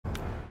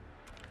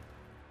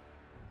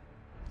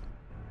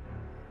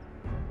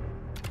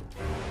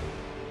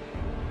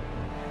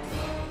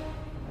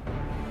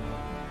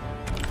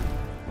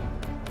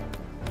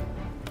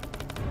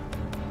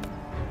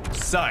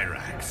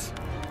Cyrax.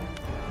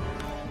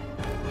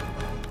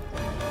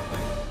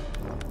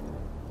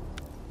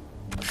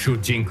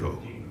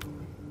 Shujinko.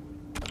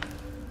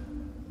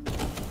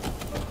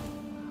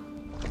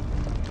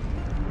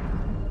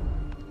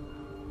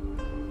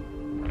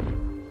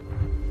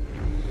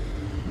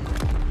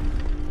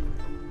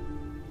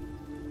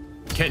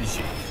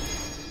 Kenshi.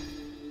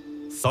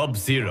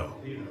 Sub-Zero.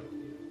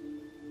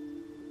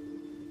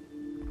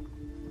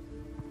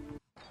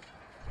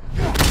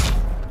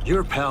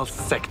 Your pal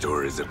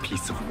Sector is a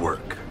piece of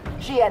work.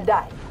 She and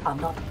I are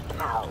not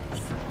pals.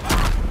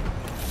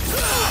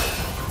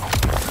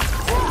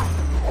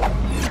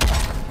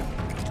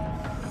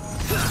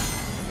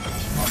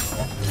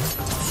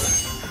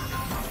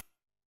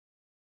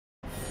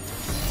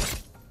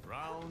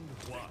 Round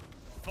one.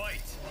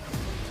 Fight!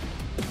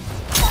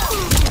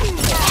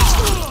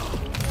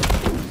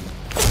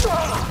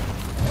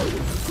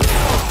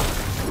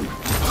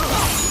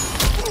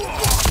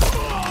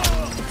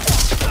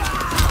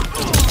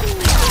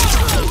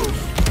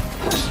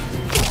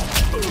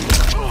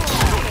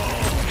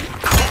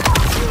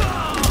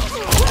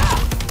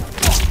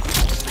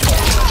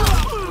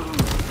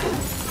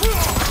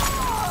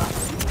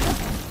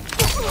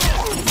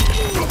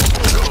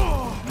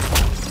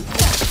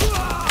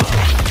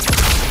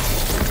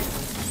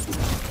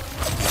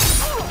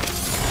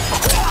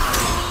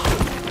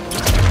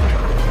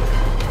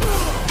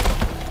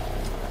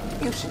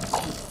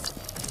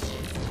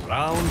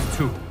 Round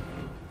two.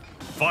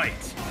 Fight!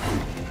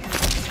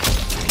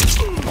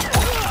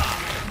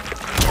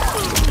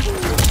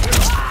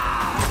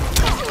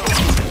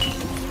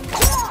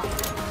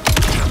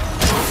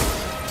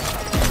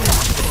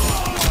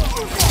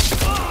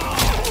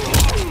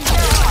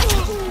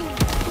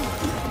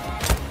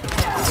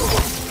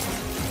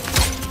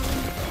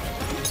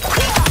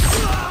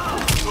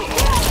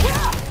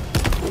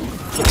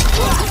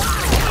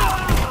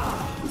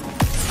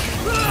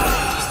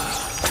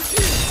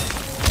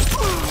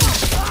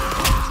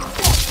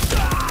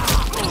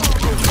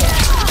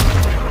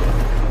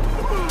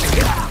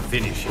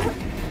 Finish it.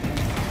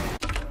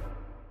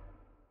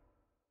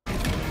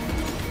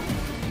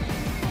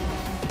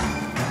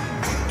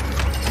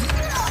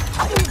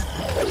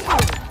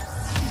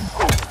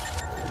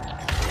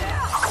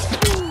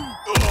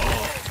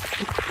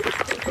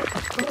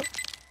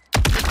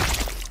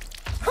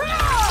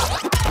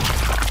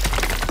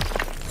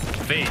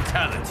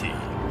 Fatality.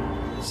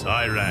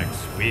 Cyrax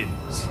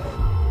wins.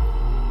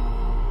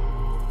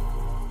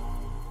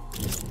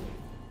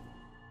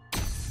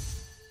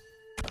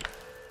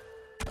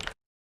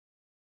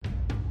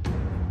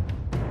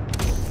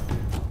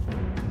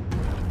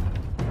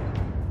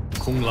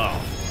 Kung Lao.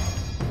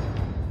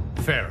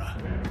 Farah.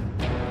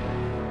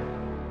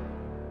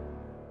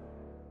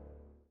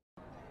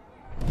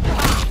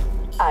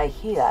 I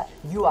hear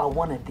you are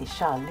one of the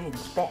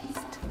Shaolin's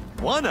best.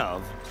 One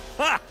of?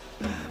 Ha!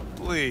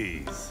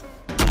 Please.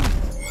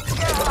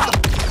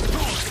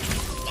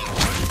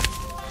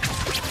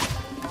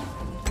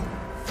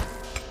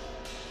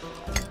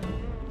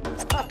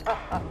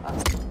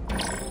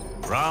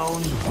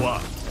 Round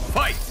one.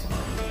 Fight!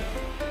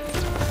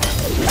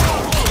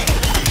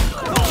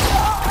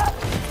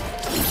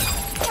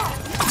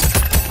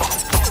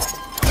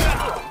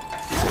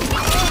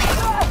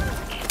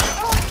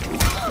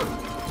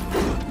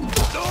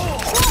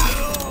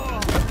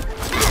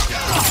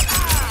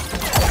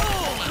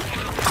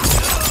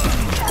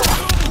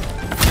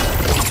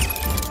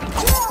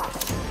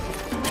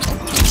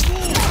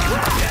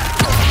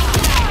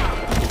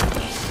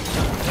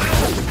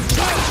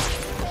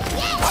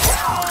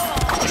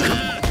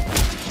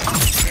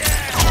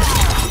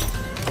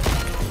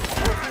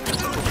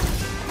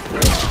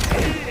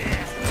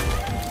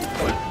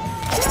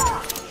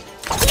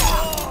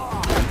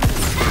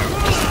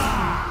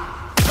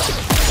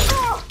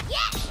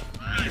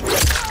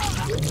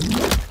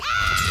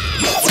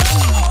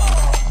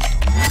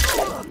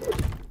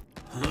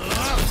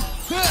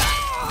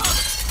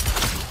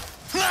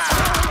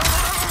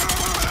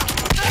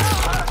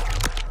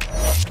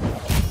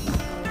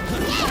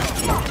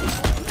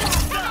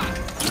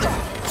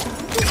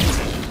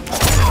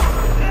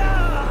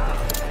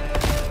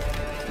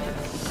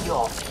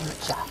 Your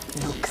future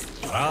looks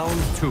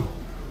Round two.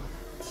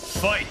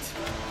 Fight!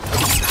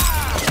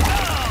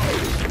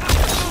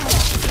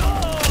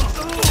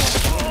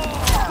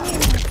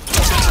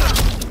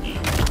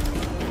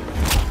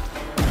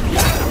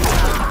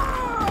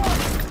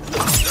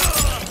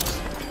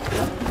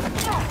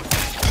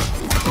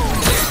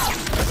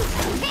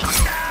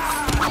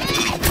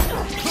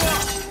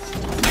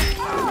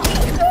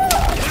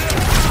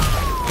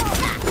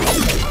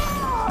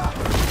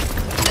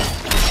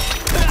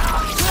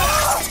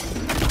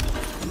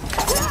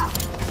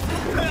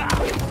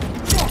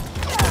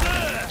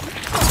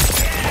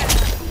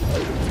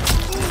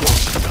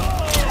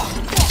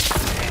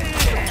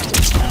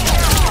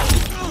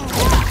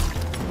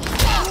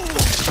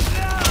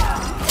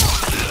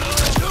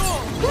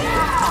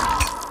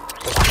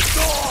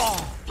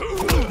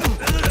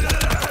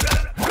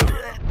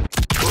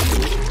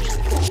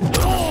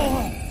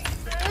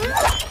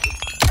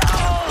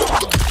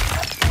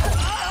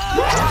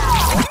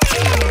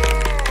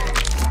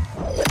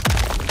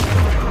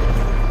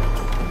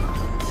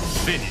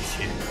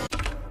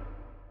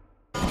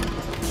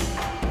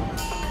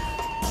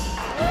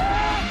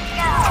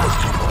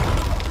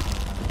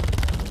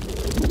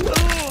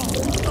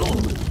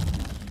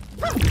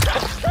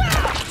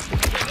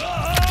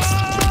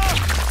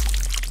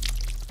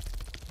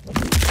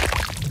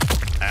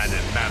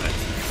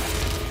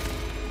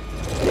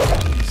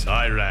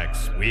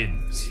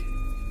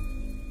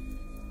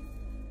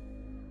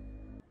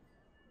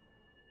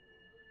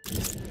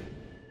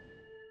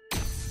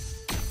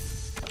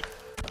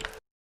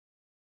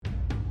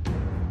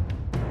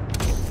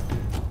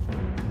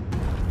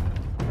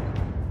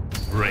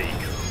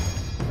 Reiko.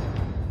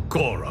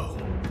 Goro.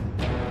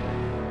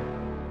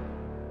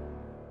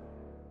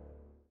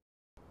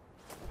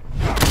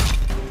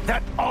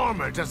 That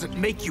armor doesn't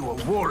make you a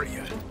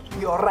warrior.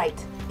 You're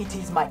right. It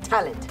is my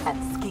talent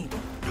and skill.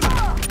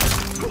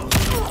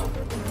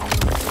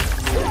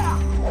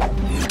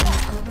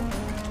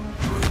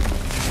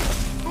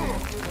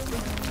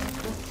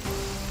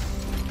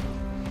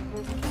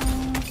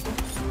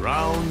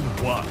 Round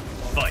one.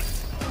 Fight.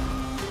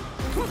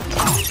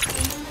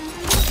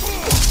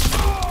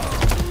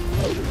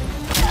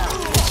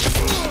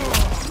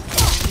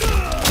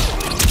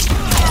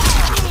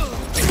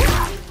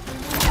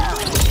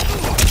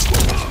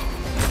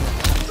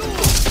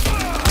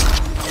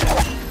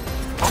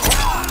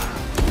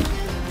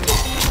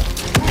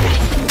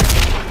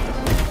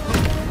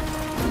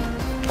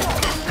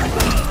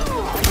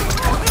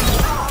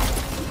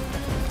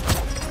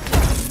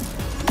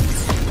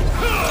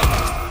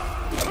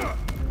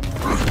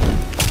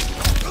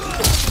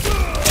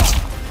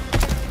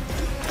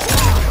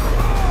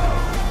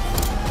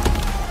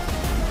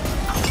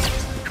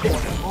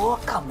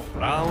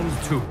 Round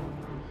two.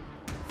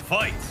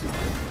 Fight!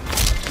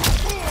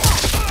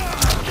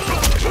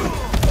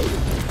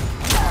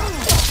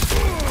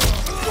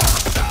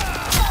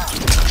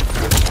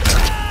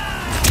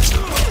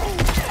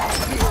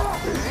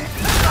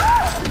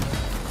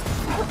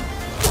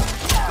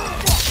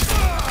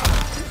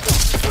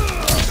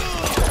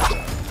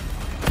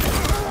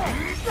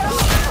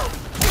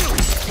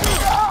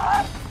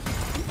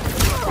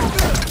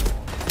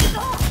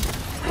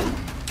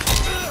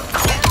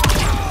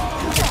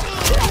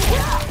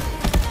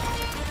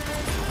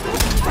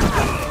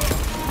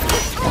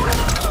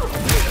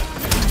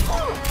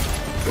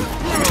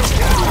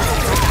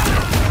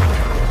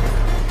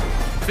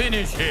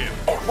 Finish him!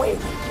 Away.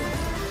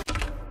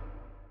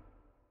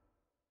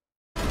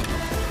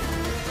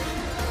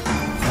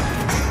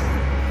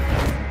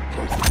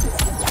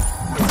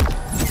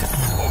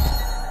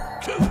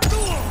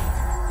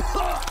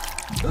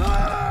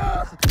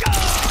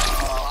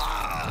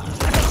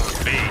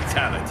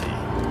 Fatality.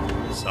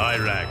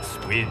 Cyrax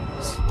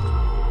wins.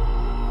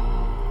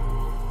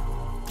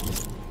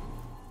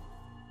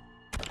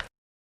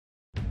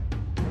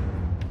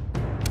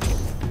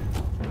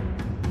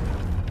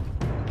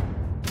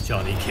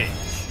 Johnny Cage.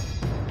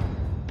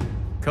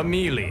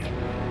 Chameleon.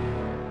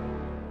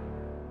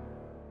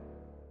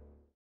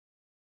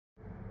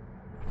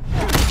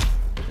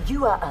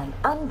 You are an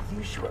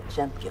unusual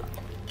champion.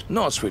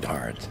 No,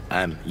 sweetheart.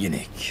 I'm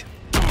unique.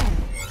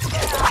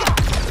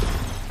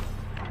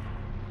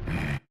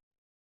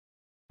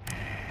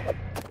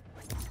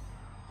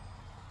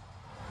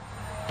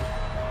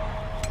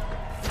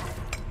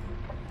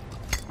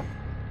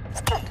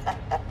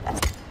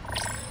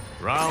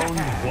 Round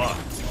one.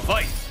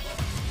 Fight!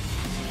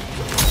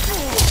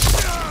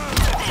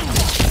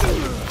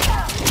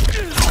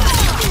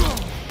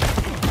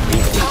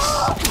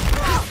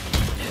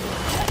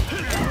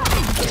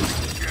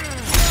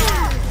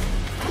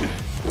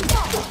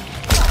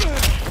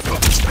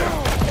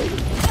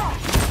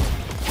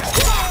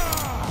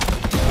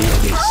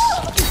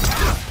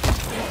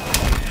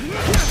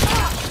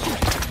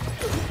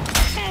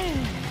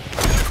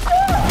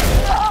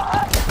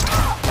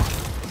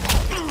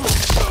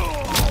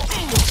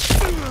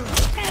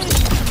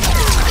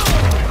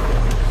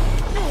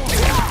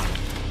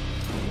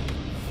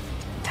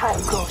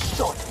 Time grows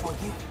short for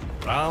you.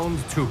 Round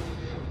two.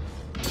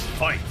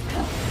 Fight!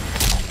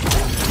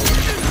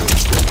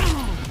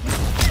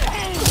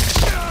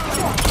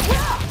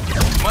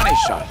 Money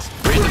shot.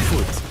 Ready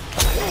foot.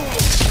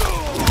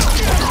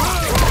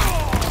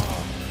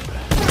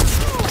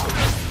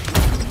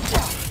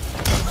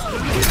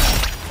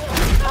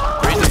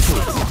 Ready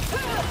foot.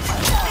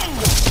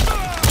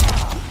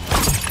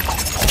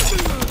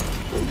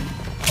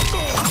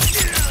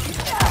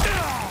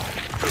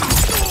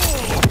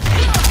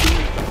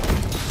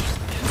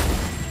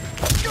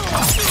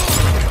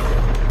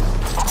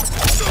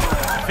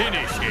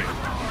 Finish him!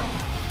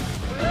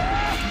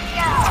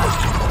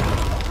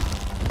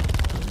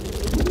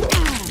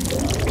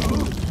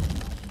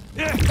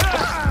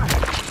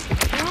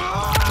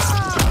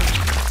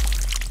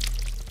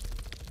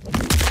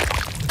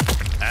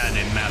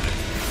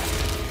 Animality.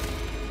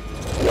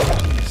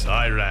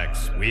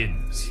 Cyrax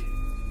wins.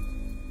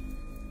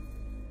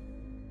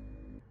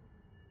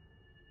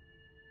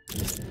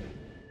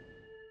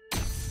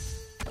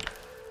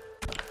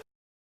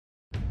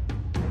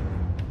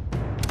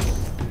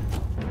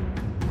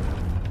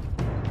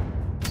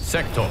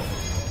 Sector.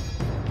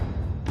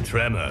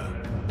 Tremor.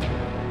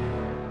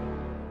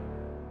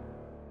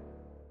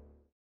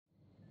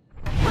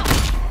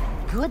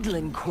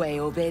 Goodlinquay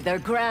obey their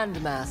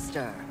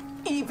grandmaster.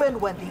 Even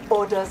when the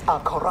orders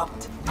are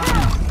corrupt.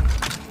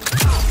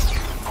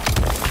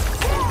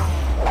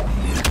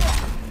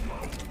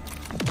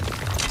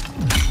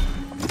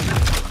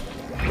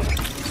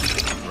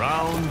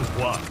 Round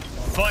one.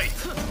 Fight!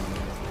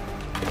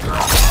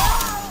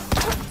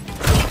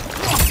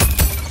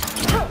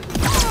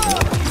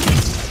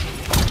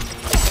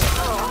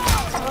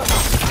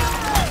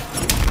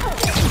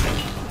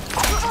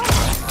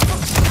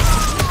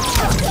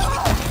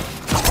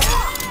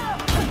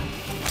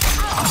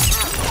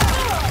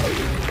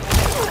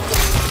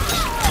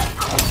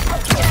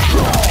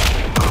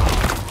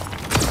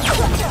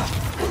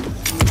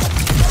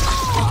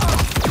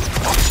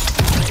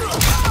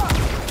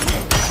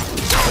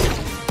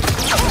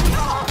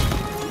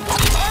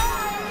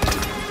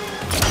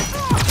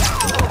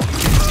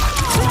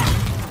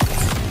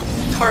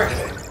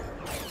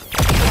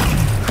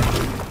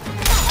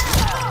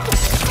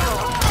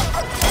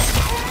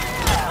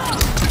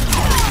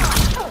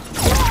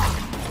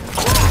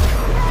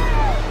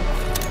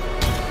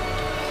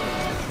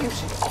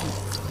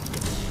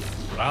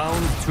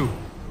 Round 2.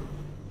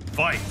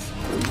 Fight!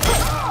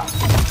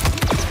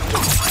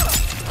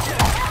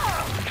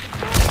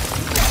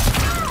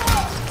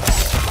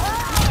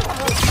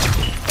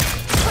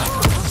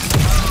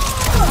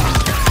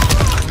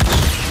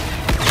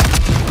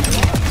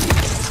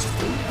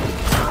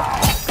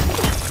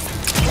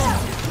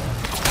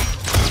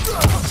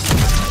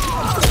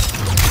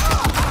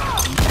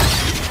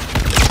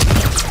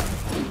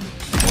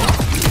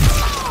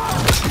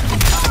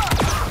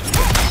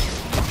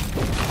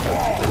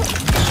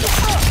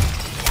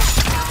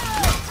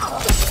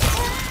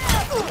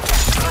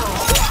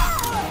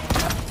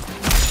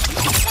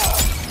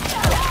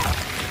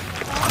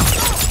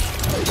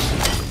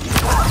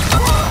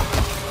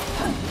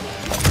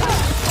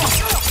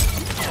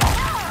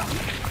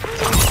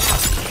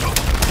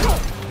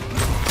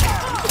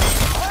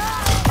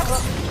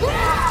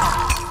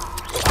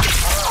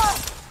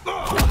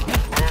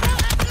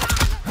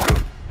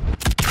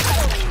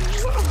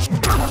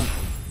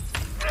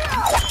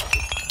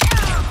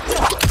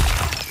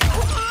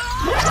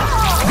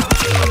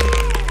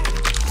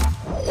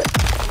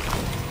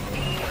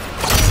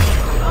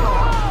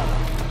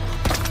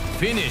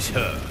 Finish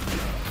her!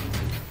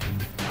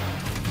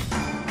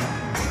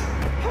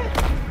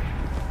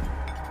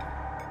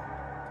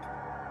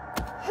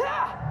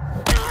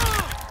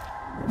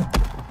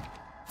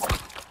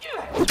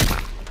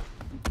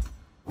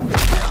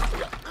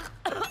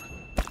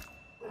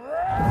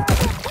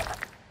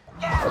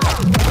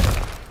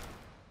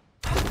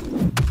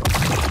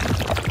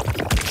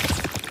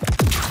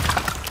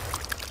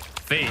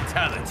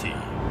 Fatality.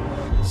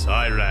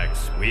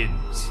 Cyrax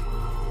wins.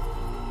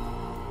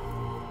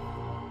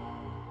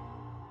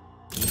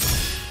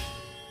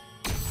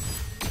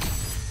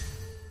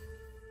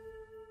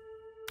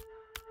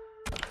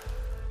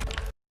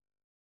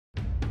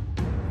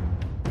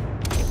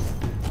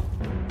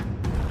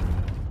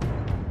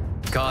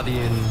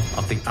 Guardian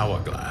of the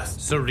Hourglass,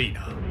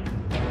 Serena.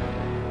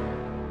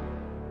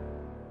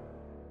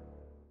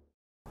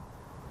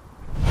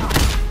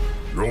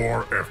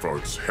 Your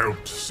efforts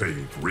helped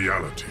save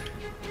reality.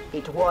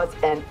 It was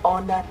an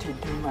honor to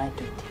do my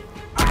duty.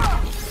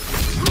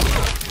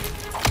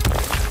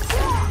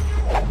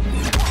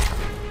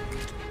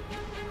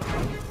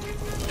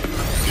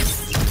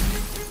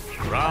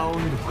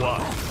 Round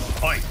 1.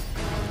 Fight!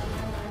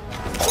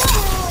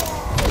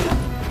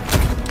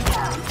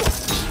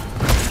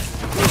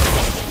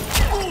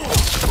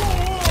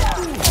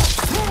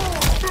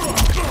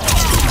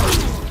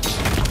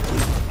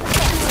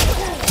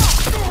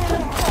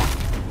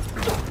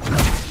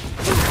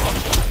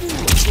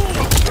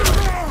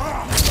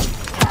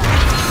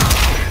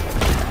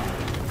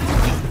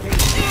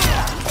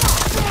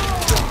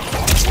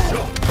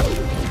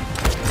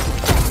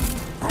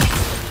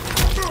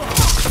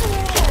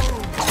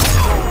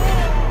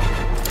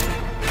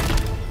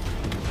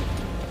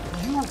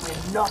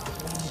 Not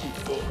win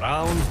the day.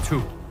 Round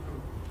 2.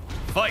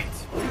 Fight!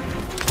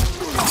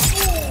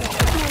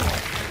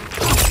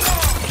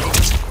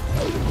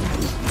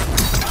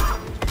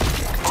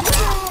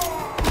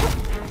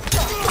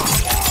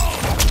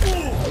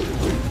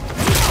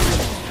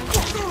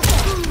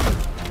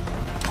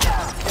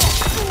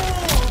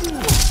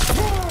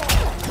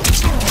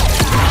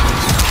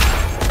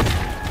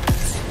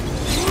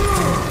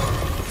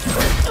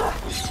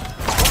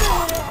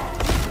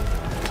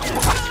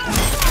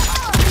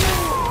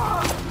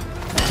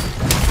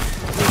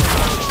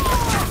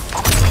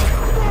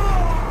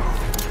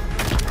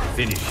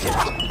 Finish it.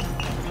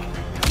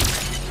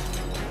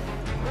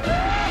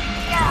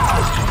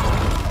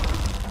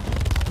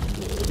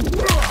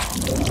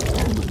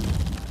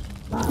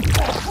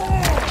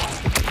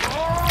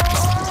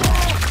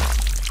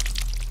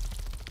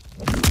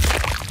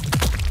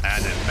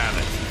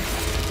 Animality.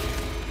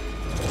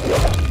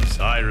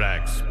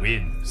 Cyrax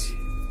wins.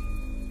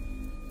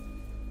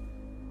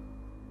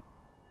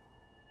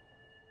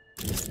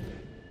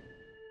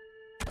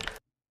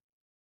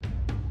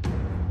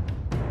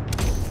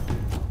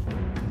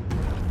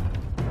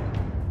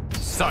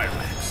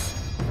 Cyrax.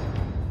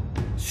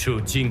 受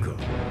金戈.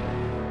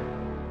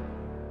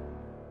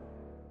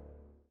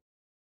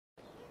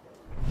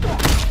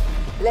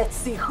 Let's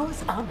see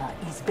whose armor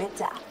is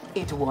better.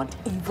 It won't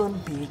even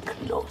be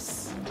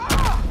close.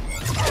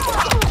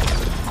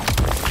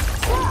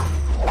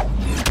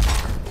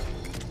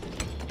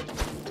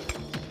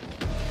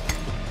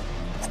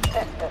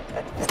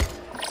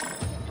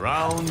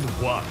 Round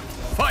one,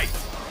 fight!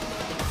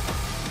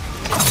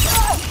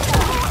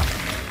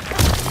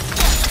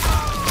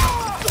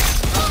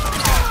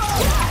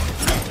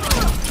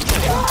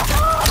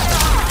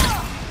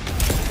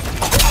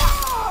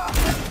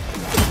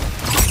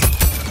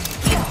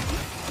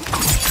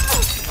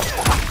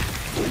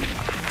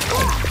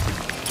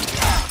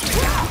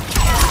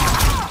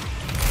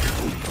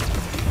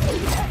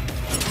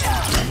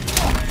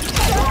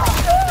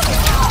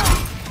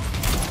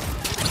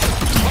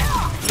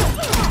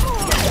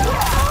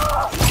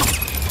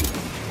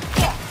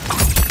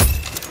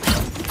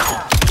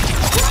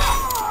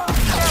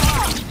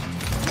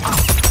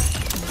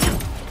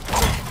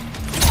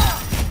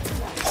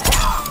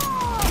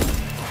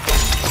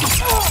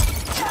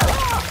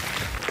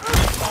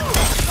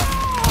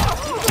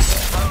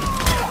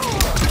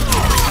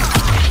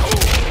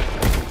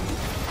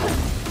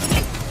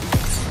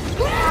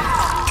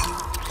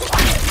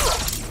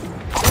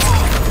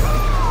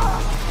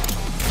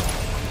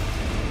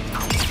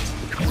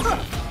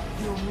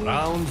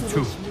 Round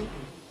two,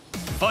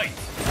 fight!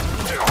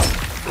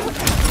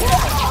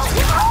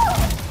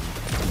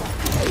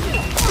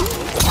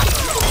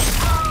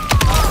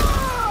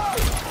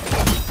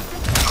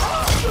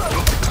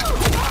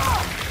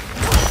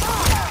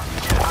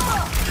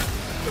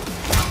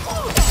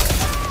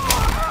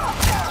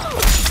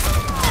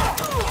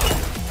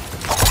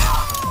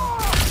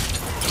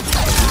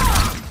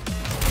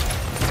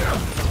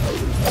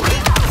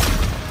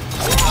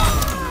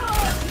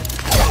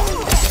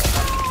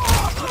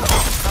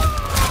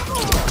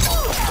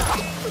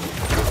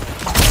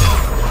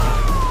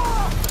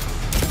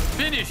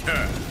 Finish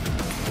her!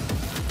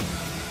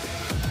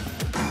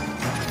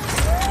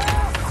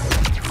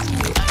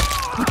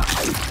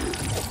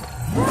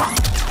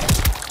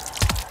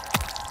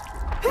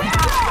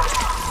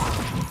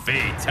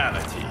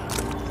 Fatality.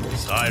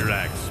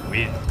 Cyrax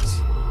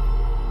wins.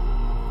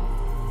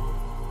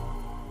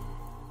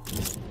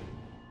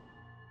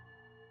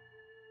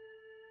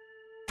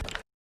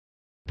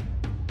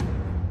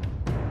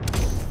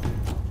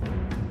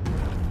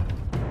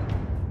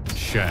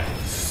 Shang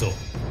Tsung.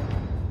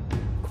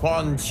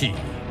 Quan Chi.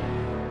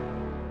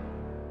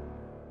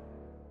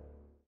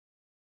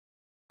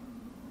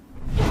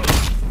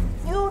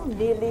 You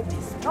nearly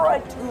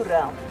destroyed 2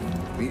 rounds.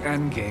 The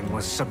endgame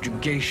was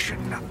subjugation,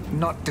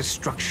 not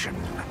destruction.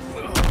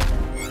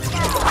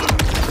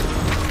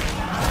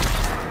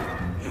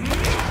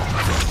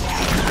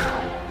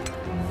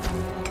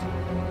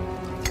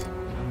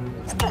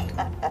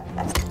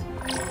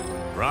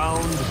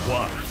 Round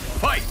one,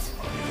 fight!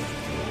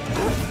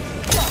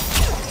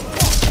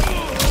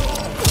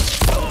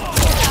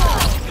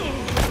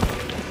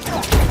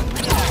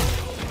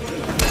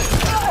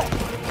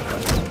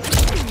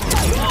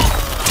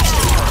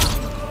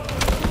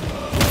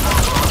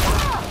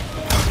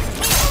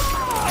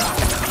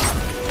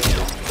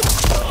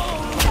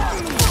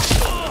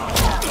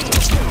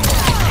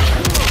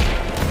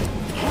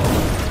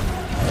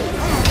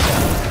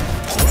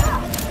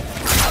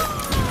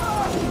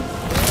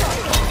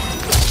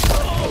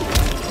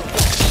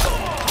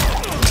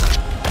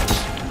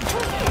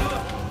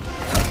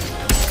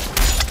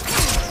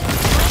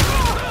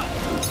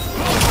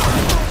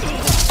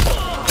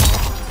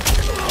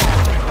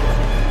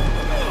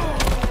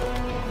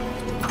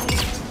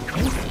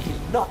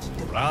 Not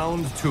do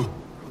Round two,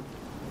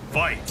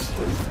 fight!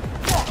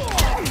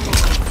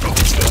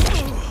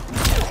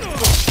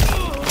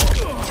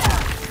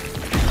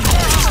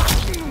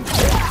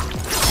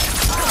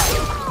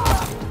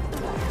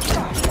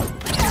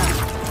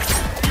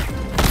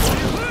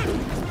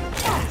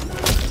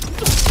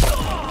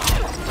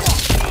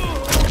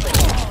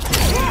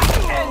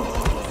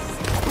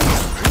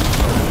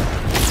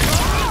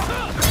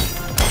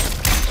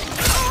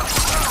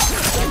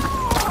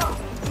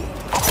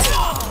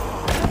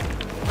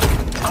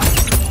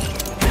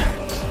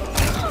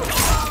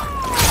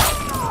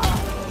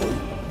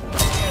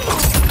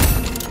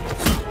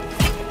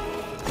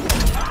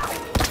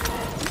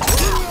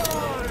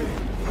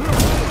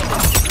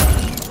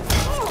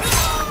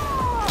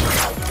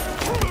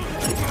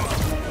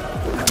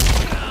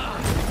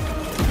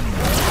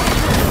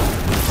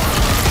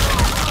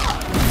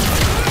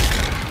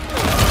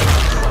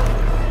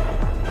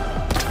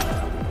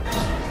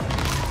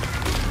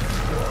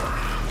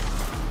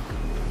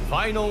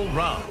 Final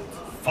round,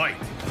 fight!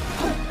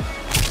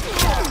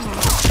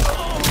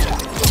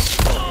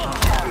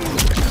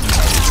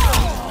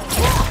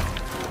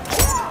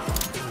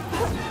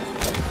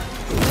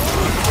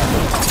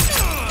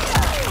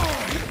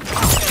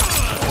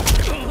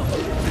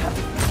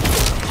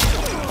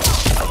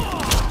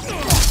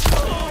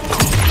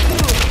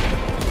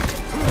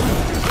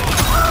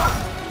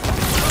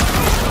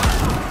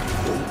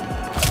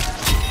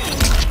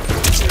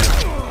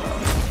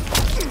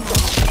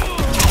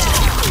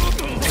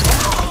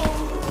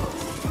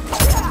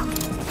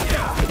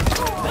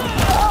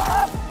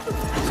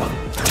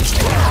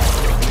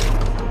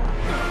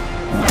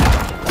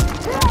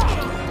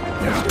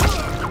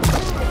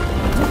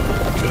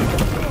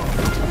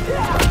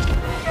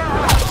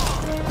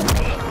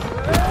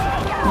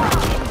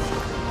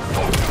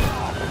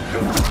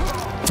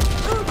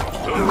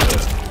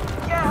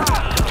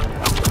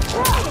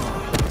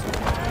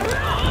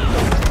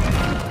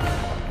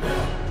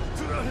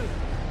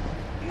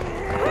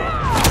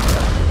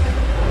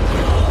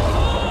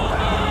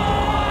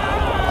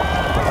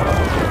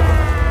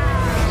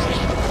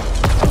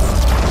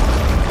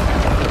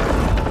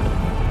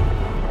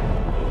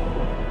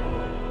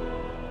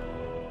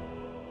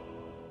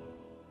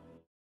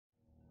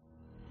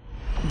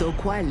 Though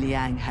Kuai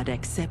Liang had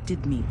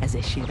accepted me as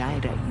a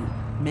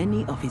Shirairayu,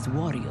 many of his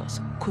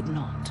warriors could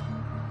not.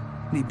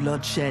 The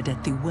bloodshed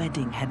at the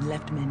wedding had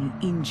left many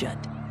injured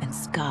and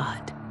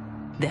scarred.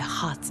 Their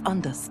hearts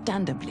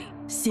understandably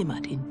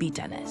simmered in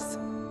bitterness.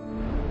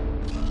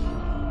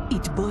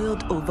 It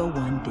boiled over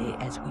one day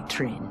as we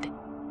trained.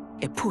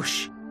 A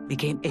push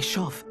became a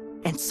shove,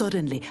 and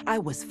suddenly I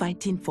was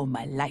fighting for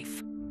my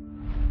life.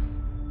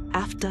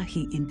 After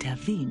he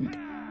intervened,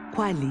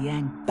 Kuai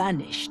Liang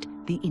banished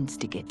the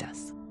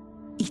instigators.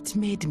 It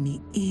made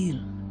me ill,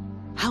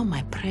 how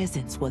my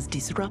presence was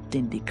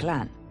disrupting the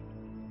clan.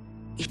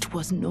 It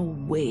was no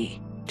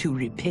way to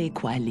repay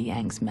Kuai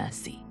Liang's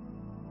mercy.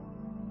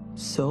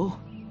 So,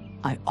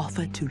 I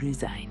offered to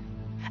resign,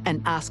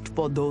 and asked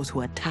for those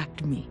who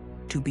attacked me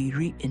to be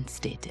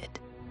reinstated.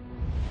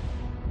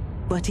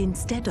 But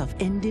instead of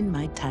ending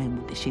my time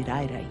with the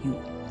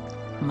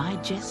Shirairayu, my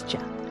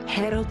gesture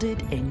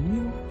heralded a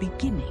new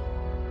beginning.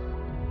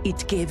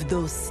 It gave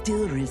those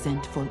still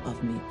resentful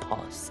of me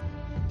pause,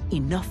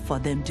 enough for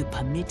them to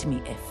permit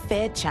me a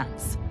fair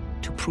chance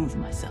to prove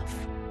myself.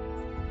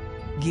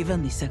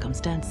 Given the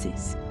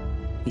circumstances,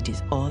 it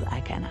is all I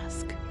can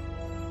ask.